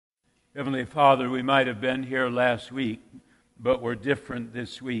Heavenly Father, we might have been here last week, but we're different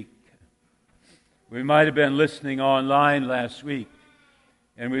this week. We might have been listening online last week,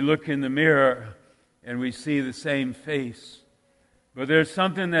 and we look in the mirror and we see the same face. But there's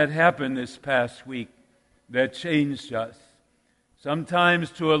something that happened this past week that changed us.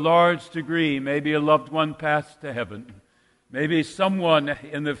 Sometimes to a large degree, maybe a loved one passed to heaven. Maybe someone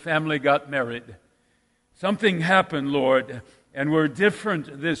in the family got married. Something happened, Lord, and we're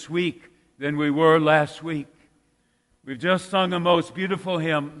different this week than we were last week. We've just sung a most beautiful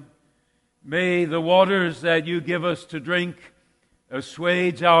hymn. May the waters that you give us to drink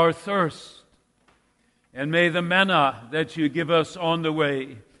assuage our thirst. And may the manna that you give us on the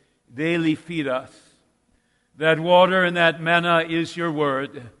way daily feed us. That water and that manna is your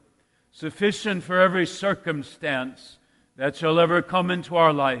word, sufficient for every circumstance that shall ever come into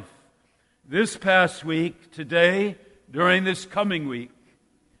our life. This past week, today, during this coming week,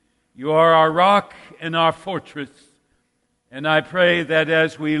 you are our rock and our fortress. And I pray that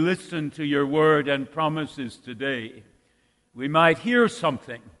as we listen to your word and promises today, we might hear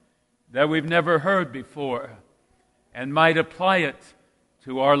something that we've never heard before and might apply it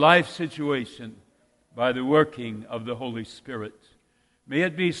to our life situation by the working of the Holy Spirit. May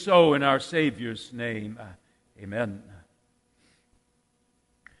it be so in our Savior's name. Amen.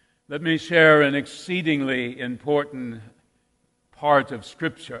 Let me share an exceedingly important part of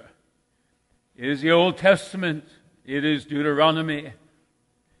Scripture. It is the Old Testament, it is Deuteronomy,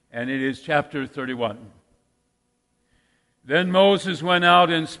 and it is chapter 31. Then Moses went out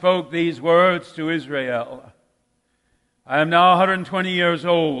and spoke these words to Israel. I am now 120 years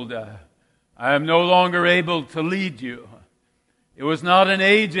old. I am no longer able to lead you. It was not an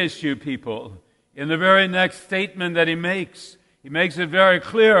age issue, people. In the very next statement that he makes it very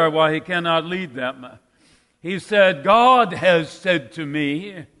clear why he cannot lead them. He said, God has said to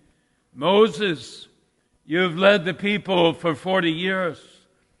me, Moses, you've led the people for 40 years,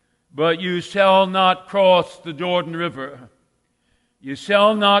 but you shall not cross the Jordan River. You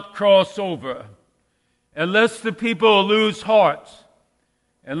shall not cross over, unless the people lose heart,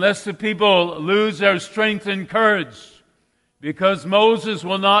 unless the people lose their strength and courage, because Moses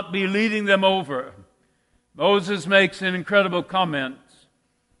will not be leading them over. Moses makes an incredible comment.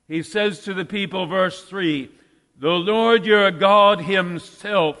 He says to the people, verse 3, the Lord your God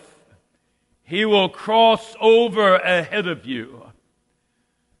himself, he will cross over ahead of you.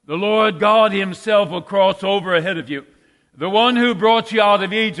 The Lord God himself will cross over ahead of you. The one who brought you out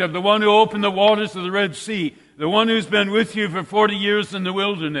of Egypt, the one who opened the waters of the Red Sea, the one who's been with you for 40 years in the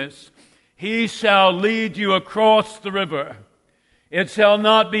wilderness, he shall lead you across the river. It shall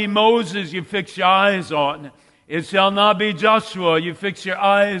not be Moses you fix your eyes on. It shall not be Joshua you fix your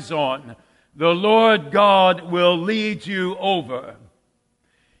eyes on. The Lord God will lead you over.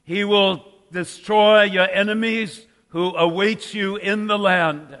 He will destroy your enemies who await you in the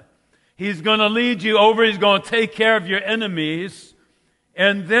land. He's going to lead you over. He's going to take care of your enemies.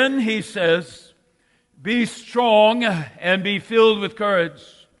 And then he says, be strong and be filled with courage.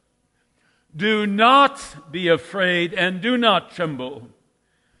 Do not be afraid and do not tremble.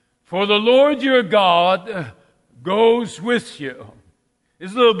 For the Lord your God goes with you.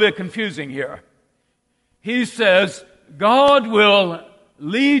 It's a little bit confusing here. He says, God will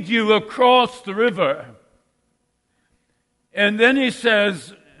lead you across the river. And then he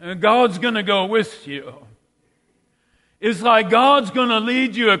says, God's going to go with you. It's like God's going to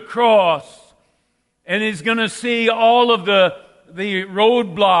lead you across, and he's going to see all of the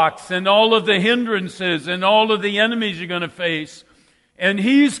roadblocks and all of the hindrances and all of the enemies you're going to face. And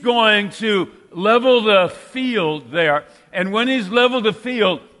he's going to level the field there. And when he's leveled the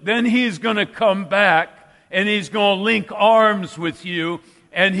field, then he's going to come back and he's going to link arms with you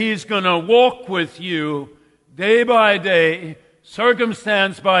and he's going to walk with you day by day,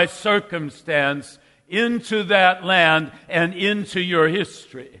 circumstance by circumstance, into that land and into your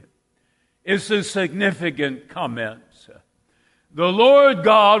history. It's a significant comment. The Lord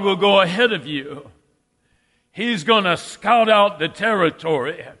God will go ahead of you. He's going to scout out the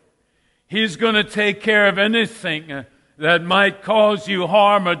territory. He's going to take care of anything that might cause you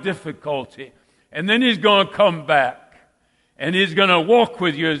harm or difficulty. And then he's going to come back. And he's going to walk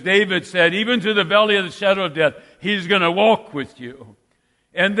with you. As David said, even to the valley of the shadow of death, he's going to walk with you.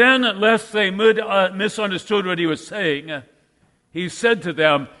 And then, lest they misunderstood what he was saying, he said to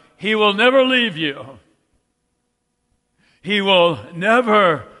them, he will never leave you. He will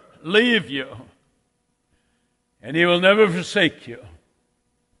never leave you. And he will never forsake you.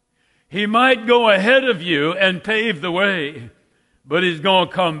 He might go ahead of you and pave the way, but he's going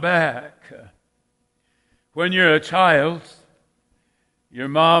to come back. When you're a child, your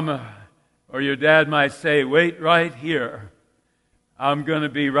mom Or your dad might say, wait right here. I'm going to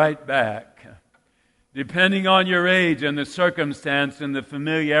be right back. Depending on your age and the circumstance and the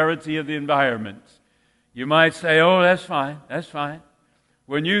familiarity of the environment, you might say, oh, that's fine, that's fine.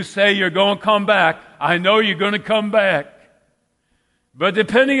 When you say you're going to come back, I know you're going to come back. But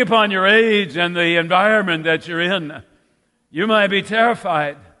depending upon your age and the environment that you're in, you might be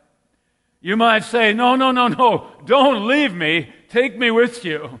terrified. You might say, no, don't leave me. Take me with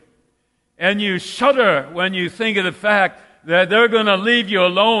you. And you shudder when you think of the fact that they're going to leave you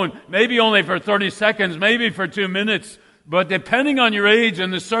alone, maybe only for 30 seconds, maybe for 2 minutes. But depending on your age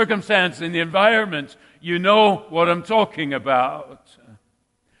and the circumstance and the environment, you know what I'm talking about.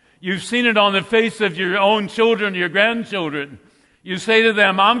 You've seen it on the face of your own children, your grandchildren. You say to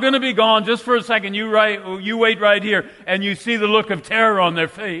them, I'm going to be gone just for a second. You wait right here. And you see the look of terror on their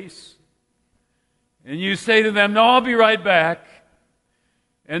face. And you say to them, no, I'll be right back.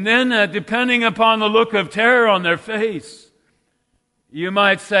 And then, depending upon the look of terror on their face, you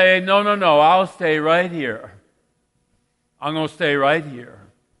might say, no, I'll stay right here. I'm going to stay right here.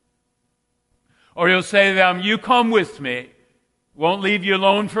 Or you'll say to them, you come with me. Won't leave you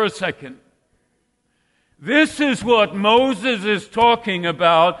alone for a second. This is what Moses is talking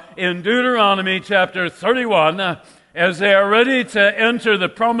about in Deuteronomy chapter 31 as they are ready to enter the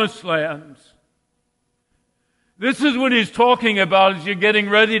promised land. This is what he's talking about as you're getting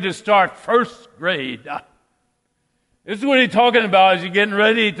ready to start first grade. This is what he's talking about as you're getting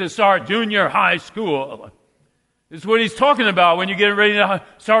ready to start junior high school. This is what he's talking about when you're getting ready to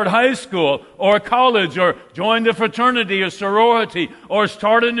start high school or college or join the fraternity or sorority or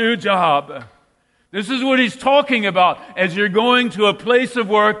start a new job. This is what he's talking about as you're going to a place of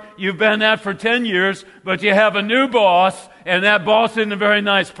work you've been at for 10 years, but you have a new boss, and that boss isn't a very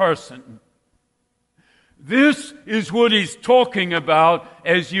nice person. This is what he's talking about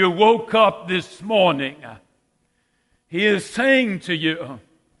as you woke up this morning. He is saying to you,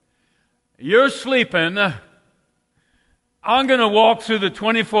 you're sleeping. I'm going to walk through the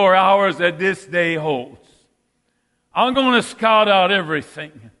 24 hours that this day holds. I'm going to scout out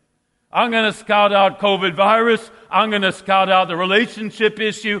everything. I'm going to scout out COVID virus. I'm going to scout out the relationship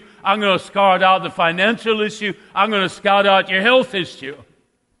issue. I'm going to scout out the financial issue. I'm going to scout out your health issue.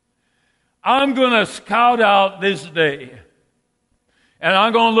 I'm going to scout out this day. And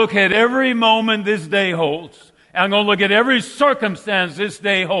I'm going to look at every moment this day holds. And I'm going to look at every circumstance this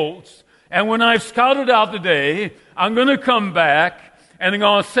day holds. And when I've scouted out the day, I'm going to come back and I'm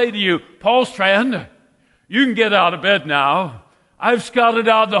going to say to you, Paul Strand, you can get out of bed now. I've scouted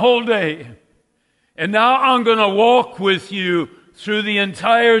out the whole day. And now I'm going to walk with you through the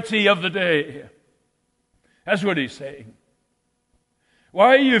entirety of the day. That's what he's saying.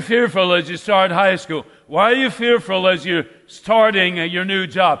 Why are you fearful as you start high school? Why are you fearful as you're starting your new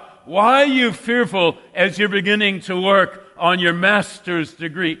job? Why are you fearful as you're beginning to work on your master's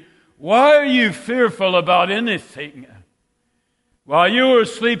degree? Why are you fearful about anything? While you were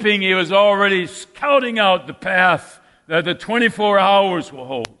sleeping, he was already scouting out the path that the 24 hours will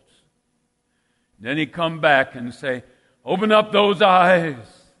hold. Then he'd come back and say, open up those eyes.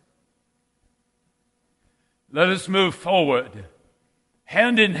 Let us move forward,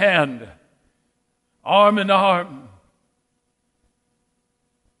 hand in hand, arm in arm.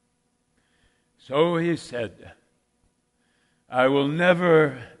 So he said, I will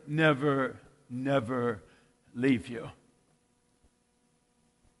never, never, never leave you.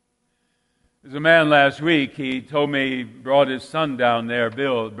 There's a man last week, he told me he brought his son down there,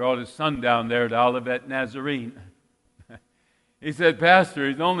 Bill, brought his son down there to Olivet Nazarene. He said, Pastor,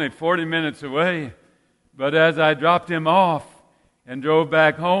 he's only 40 minutes away, but as I dropped him off and drove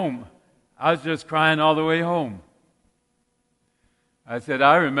back home, I was just crying all the way home. I said,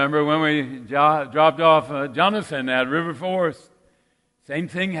 I remember when we dropped off Jonathan at River Forest. Same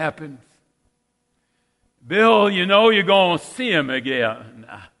thing happened. Bill, you know you're going to see him again.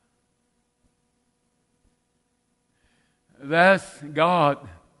 That's God.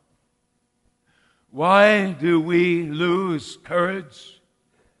 Why do we lose courage?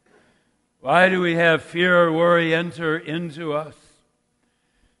 Why do we have fear or worry enter into us?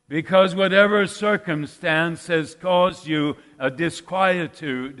 Because whatever circumstance has caused you a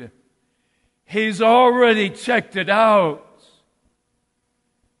disquietude, He's already checked it out.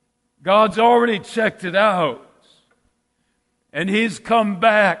 God's already checked it out. And He's come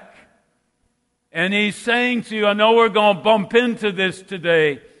back. And He's saying to you, I know we're going to bump into this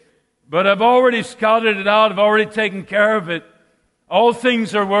today, but I've already scouted it out. I've already taken care of it. All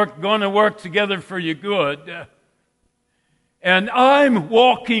things are going to work together for your good. And I'm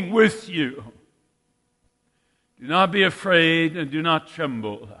walking with you. Do not be afraid and do not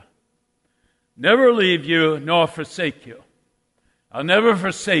tremble. never leave you nor forsake you. I'll never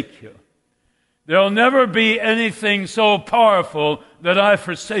forsake you. There'll never be anything so powerful that I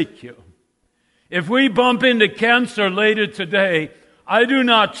forsake you. If we bump into cancer later today, I do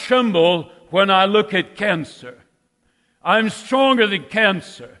not tremble when I look at cancer. I'm stronger than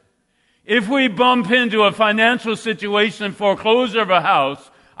cancer. If we bump into a financial situation, foreclosure of a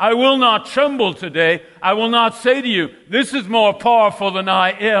house, I will not tremble today. I will not say to you, this is more powerful than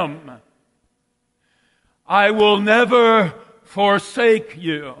I am. I will never forsake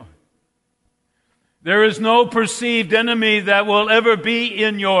you. There is no perceived enemy that will ever be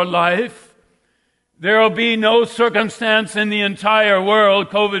in your life. There will be no circumstance in the entire world,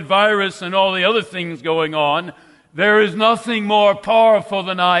 COVID virus and all the other things going on. There is nothing more powerful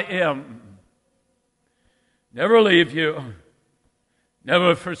than I am. Never leave you,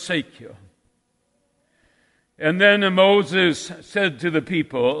 never forsake you. And then Moses said to the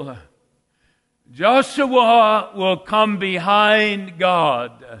people, Joshua will come behind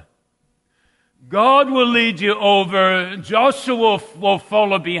God. God will lead you over. Joshua will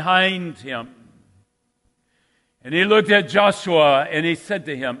follow behind him. And he looked at Joshua and he said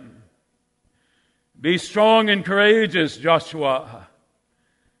to him, be strong and courageous, Joshua,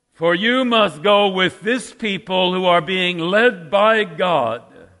 for you must go with this people who are being led by God.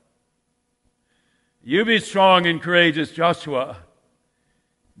 You be strong and courageous, Joshua,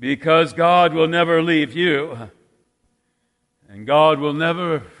 because God will never leave you and God will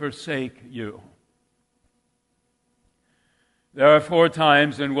never forsake you. There are 4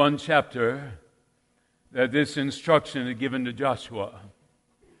 times in one chapter that this instruction is given to Joshua.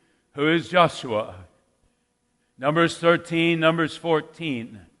 Who is Joshua? Numbers 13, Numbers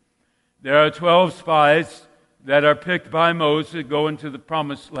 14. There are 12 spies that are picked by Moses to go into the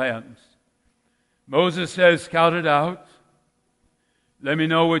promised land. Moses says, scout it out. Let me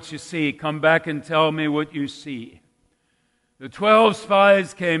know what you see. Come back and tell me what you see. The 12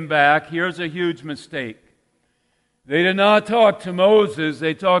 spies came back. Here's a huge mistake. They did not talk to Moses.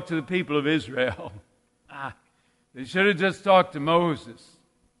 They talked to the people of Israel. They should have just talked to Moses.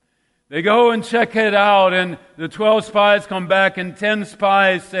 They go and check it out, and the 12 spies come back, and 10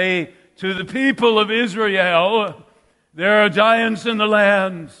 spies say to the people of Israel, there are giants in the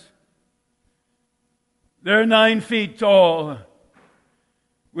land. They're 9 feet tall.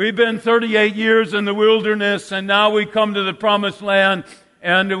 We've been 38 years in the wilderness, and now we come to the promised land,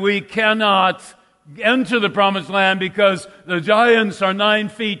 and we cannot enter the promised land because the giants are 9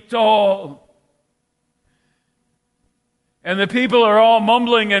 feet tall. And the people are all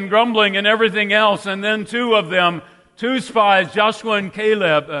mumbling and grumbling and everything else. And then 2 of them, 2 spies, Joshua and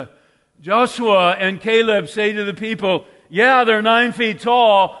Caleb. Joshua and Caleb say to the people, yeah, they're 9 feet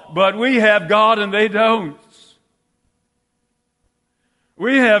tall, but we have God and they don't.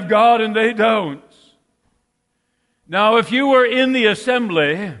 We have God and they don't. Now, if you were in the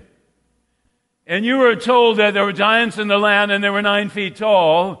assembly and you were told that there were giants in the land and they were 9 feet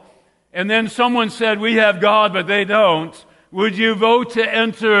tall, and then someone said, we have God but they don't, would you vote to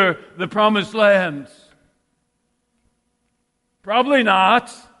enter the promised land? Probably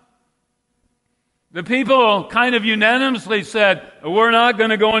not. The people kind of unanimously said, we're not going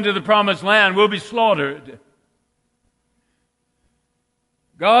to go into the promised land. We'll be slaughtered.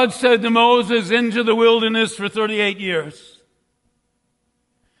 God said to Moses, into the wilderness for 38 years.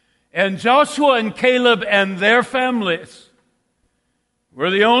 And Joshua and Caleb and their families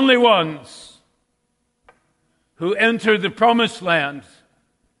were the only ones who entered the promised land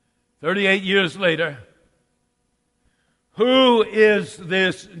 38 years later. Who is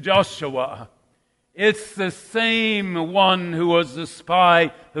this Joshua? It's the same one who was the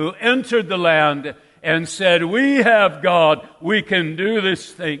spy who entered the land and said, we have God, we can do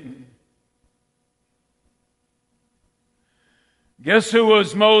this thing. Guess who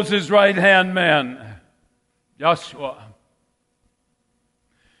was Moses' right-hand man? Joshua.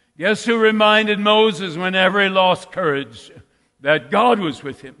 Guess who reminded Moses whenever he lost courage that God was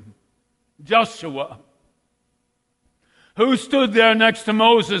with him? Joshua. Who stood there next to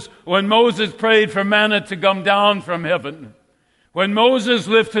Moses when Moses prayed for manna to come down from heaven? When Moses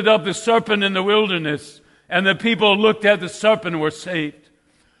lifted up the serpent in the wilderness and the people looked at the serpent and were saved.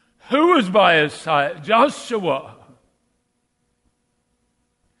 Who was by his side? Joshua.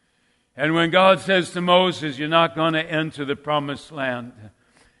 And when God says to Moses, you're not going to enter the promised land.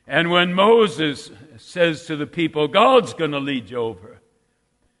 And when Moses says to the people, God's going to lead you over.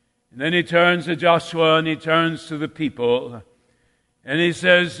 And then he turns to Joshua and he turns to the people. And he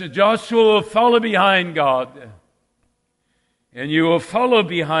says, Joshua will follow behind God. And you will follow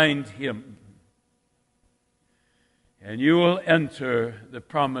behind him. And you will enter the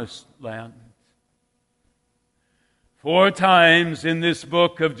promised land. 4 times in this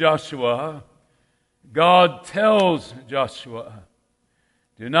book of Joshua, God tells Joshua,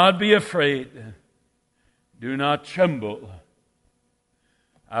 do not be afraid. Do not tremble.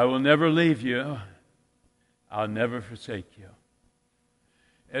 I will never leave you. I'll never forsake you.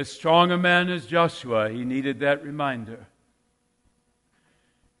 As strong a man as Joshua, he needed that reminder.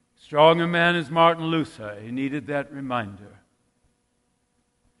 Strong a man as Martin Luther, he needed that reminder.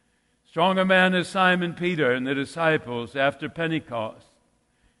 Strong a man as Simon Peter and the disciples after Pentecost,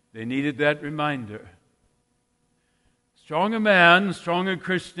 they needed that reminder. Strong a man, strong a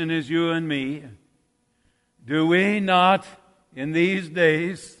Christian as you and me, do we not, in these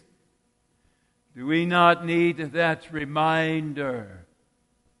days, do we not need that reminder?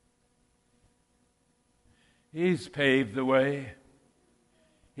 He's paved the way.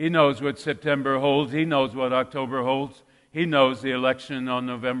 He knows what September holds. He knows what October holds. He knows the election on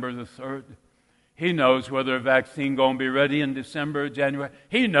November the 3rd. He knows whether a vaccine going to be ready in December or January.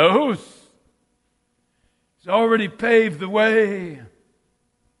 He knows. He's already paved the way.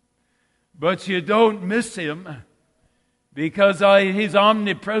 But you don't miss Him because He's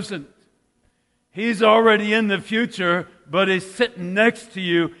omnipresent. He's already in the future, but He's sitting next to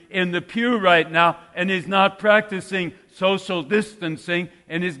you in the pew right now, and He's not practicing social distancing,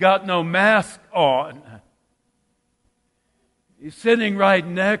 and He's got no mask on. He's sitting right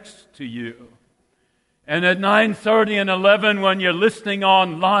next to you. And at 9:30 and 11, when you're listening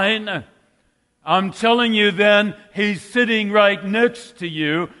online, I'm telling you then, He's sitting right next to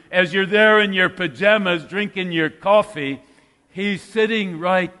you as you're there in your pajamas drinking your coffee. He's sitting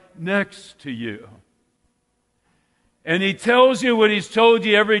right next to you. And He tells you what He's told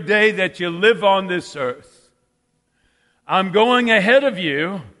you every day that you live on this earth. I'm going ahead of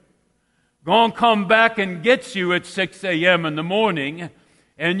you, going to come back and get you at 6 a.m. in the morning,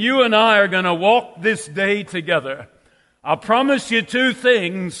 and you and I are going to walk this day together. I promise you 2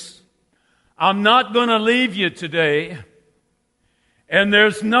 things. I'm not going to leave you today, and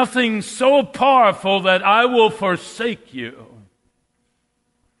there's nothing so powerful that I will forsake you.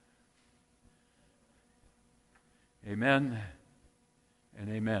 Amen and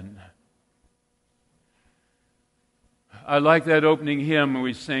amen. I like that opening hymn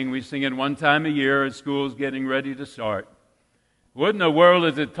we sing. We sing it one time a year as school's getting ready to start. What in the world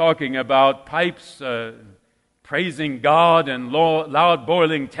is it talking about? Pipes praising God and loud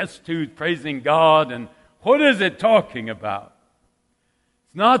boiling test tubes praising God. And what is it talking about?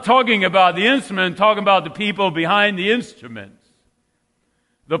 It's not talking about the instrument, it's talking about the people behind the instruments.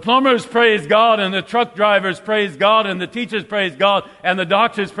 The plumbers praise God, and the truck drivers praise God, and the teachers praise God, and the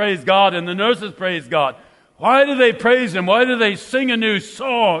doctors praise God, and the nurses praise God. Why do they praise Him? Why do they sing a new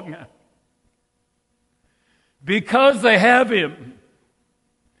song? Because they have Him.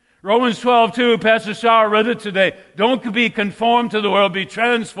 Romans 12:2, Pastor Shaw read it today. Don't be conformed to the world, be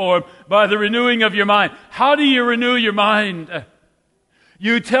transformed by the renewing of your mind. How do you renew your mind?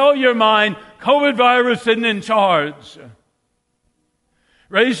 You tell your mind, COVID virus isn't in charge.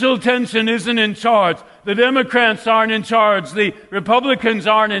 Racial tension isn't in charge. The Democrats aren't in charge. The Republicans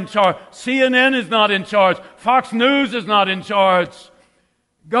aren't in charge. CNN is not in charge. Fox News is not in charge.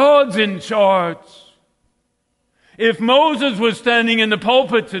 God's in charge. If Moses was standing in the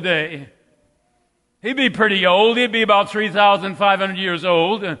pulpit today, he'd be pretty old. He'd be about 3,500 years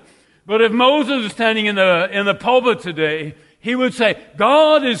old. But if Moses was standing in the pulpit today, he would say,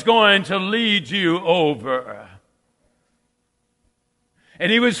 God is going to lead you over.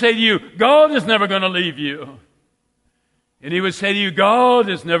 And he would say to you, God is never going to leave you. And he would say to you, God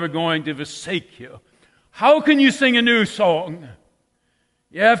is never going to forsake you. How can you sing a new song?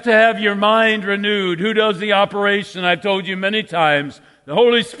 You have to have your mind renewed. Who does the operation? I've told you many times, the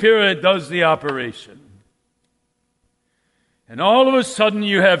Holy Spirit does the operation. And all of a sudden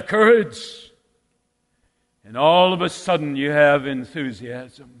you have courage. And all of a sudden you have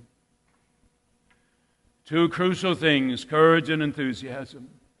enthusiasm. 2 crucial things, courage and enthusiasm.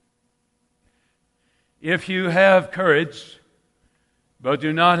 If you have courage, but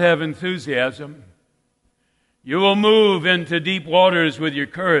do not have enthusiasm, you will move into deep waters with your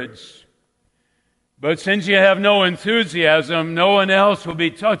courage. But since you have no enthusiasm, no one else will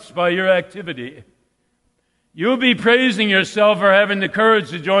be touched by your activity. You'll be praising yourself for having the courage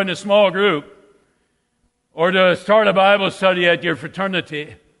to join a small group or to start a Bible study at your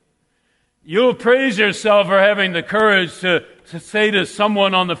fraternity. You'll praise yourself for having the courage to say to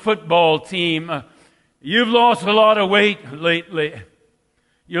someone on the football team, you've lost a lot of weight lately.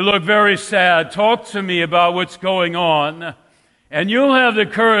 You look very sad. Talk to me about what's going on. And you'll have the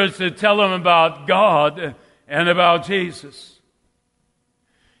courage to tell them about God and about Jesus.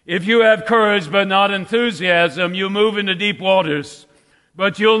 If you have courage but not enthusiasm, you move into deep waters,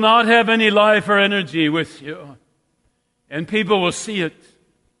 but you'll not have any life or energy with you, and people will see it.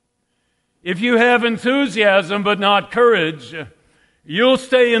 If you have enthusiasm but not courage, you'll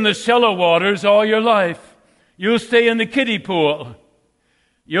stay in the shallow waters all your life. You'll stay in the kiddie pool.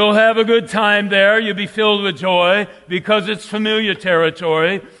 You'll have a good time there. You'll be filled with joy because it's familiar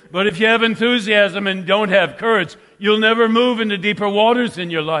territory. But if you have enthusiasm and don't have courage, you'll never move into deeper waters in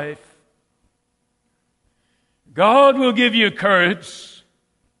your life. God will give you courage,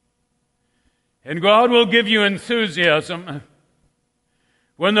 and God will give you enthusiasm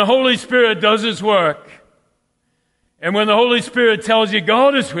when the Holy Spirit does His work. And when the Holy Spirit tells you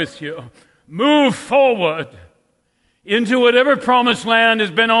God is with you, move forward into whatever promised land has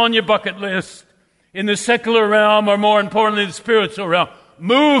been on your bucket list in the secular realm, or more importantly, the spiritual realm.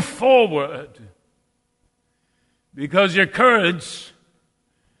 Move forward, because your courage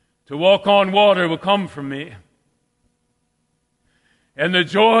to walk on water will come from me. And the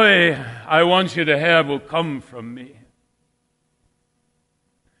joy I want you to have will come from me.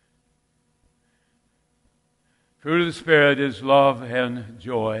 Fruit of the Spirit is love and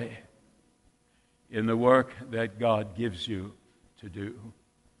joy in the work that God gives you to do.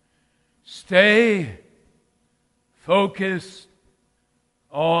 Stay focused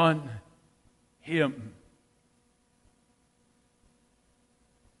on Him.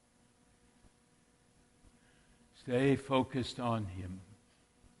 Stay focused on Him.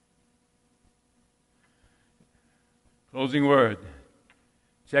 Closing word.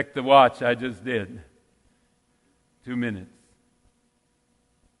 Check the watch. I just did. 2 minutes.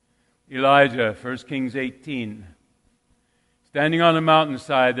 Elijah, 1 Kings 18. Standing on the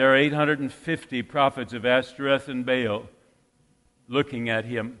mountainside, there are 850 prophets of Ashtoreth and Baal looking at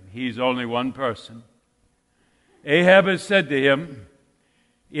him. He's only one person. Ahab has said to him,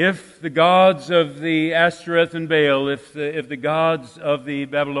 if the gods of the Ashtoreth and Baal, if the gods of the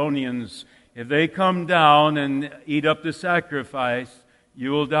Babylonians, if they come down and eat up the sacrifice,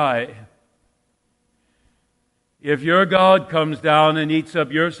 you will die. If your God comes down and eats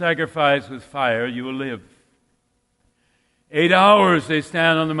up your sacrifice with fire, you will live. 8 hours they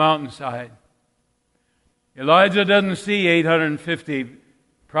stand on the mountainside. Elijah doesn't see 850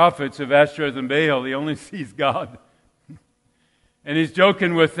 prophets of Ashtoreth and Baal. He only sees God. And he's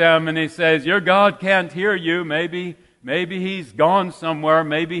joking with them, and he says, your God can't hear you. Maybe he's gone somewhere.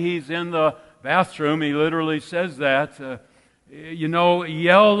 Maybe he's in the bathroom. He literally says that.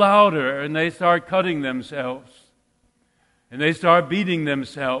 Yell louder. And they start cutting themselves. And they start beating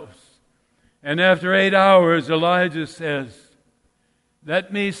themselves. And after 8 hours, Elijah says,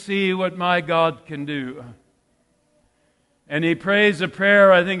 let me see what my God can do. And he prays a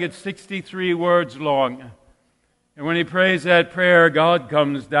prayer, I think it's 63 words long. And when he prays that prayer, God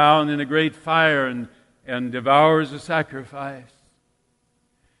comes down in a great fire and devours the sacrifice.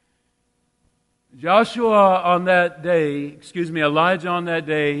 Elijah on that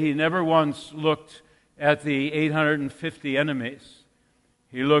day, he never once looked at the 850 enemies.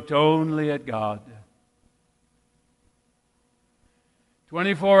 He looked only at God.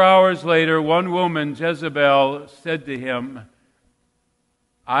 24 hours later, one woman, Jezebel, said to him,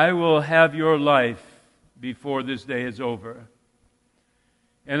 I will have your life before this day is over.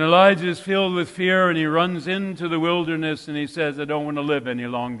 And Elijah is filled with fear, and he runs into the wilderness, and he says, I don't want to live any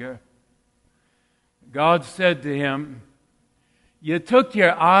longer. God said to him, you took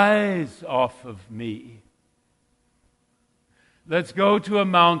your eyes off of me. Let's go to a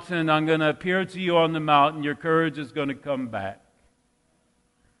mountain. I'm going to appear to you on the mountain. Your courage is going to come back.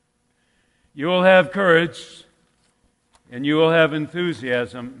 You will have courage and you will have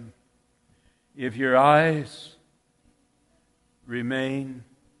enthusiasm if your eyes remain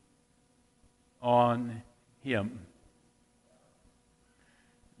on Him.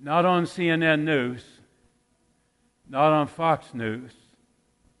 Not on CNN News, not on Fox News,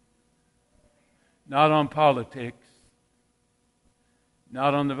 not on politics,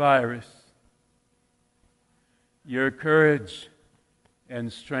 not on the virus. Your courage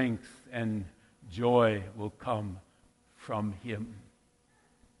and strength and joy will come from Him.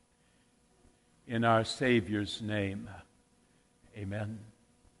 In our Savior's name, amen.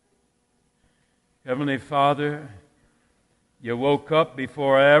 Heavenly Father, you woke up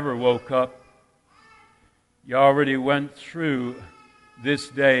before I ever woke up. You already went through this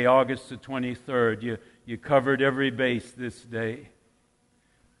day, August the 23rd. You covered every base this day.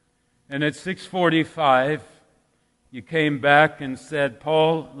 And at 6:45, you came back and said,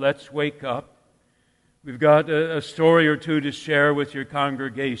 Paul, let's wake up. We've got a story or two to share with your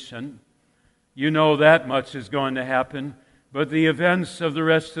congregation. You know that much is going to happen. but the events of the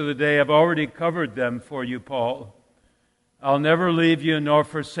rest of the day, I've already covered them for you, Paul. I'll never leave you nor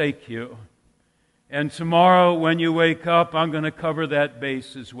forsake you. And tomorrow when you wake up, I'm going to cover that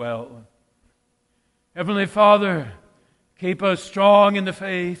base as well. Heavenly Father, keep us strong in the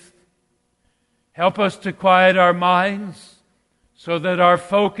faith. Help us to quiet our minds so that our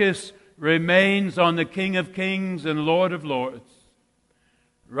focus remains on the King of Kings and Lord of Lords.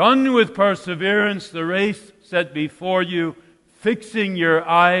 Run with perseverance the race set before you, fixing your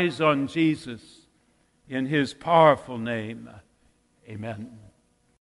eyes on Jesus. In His powerful name, amen.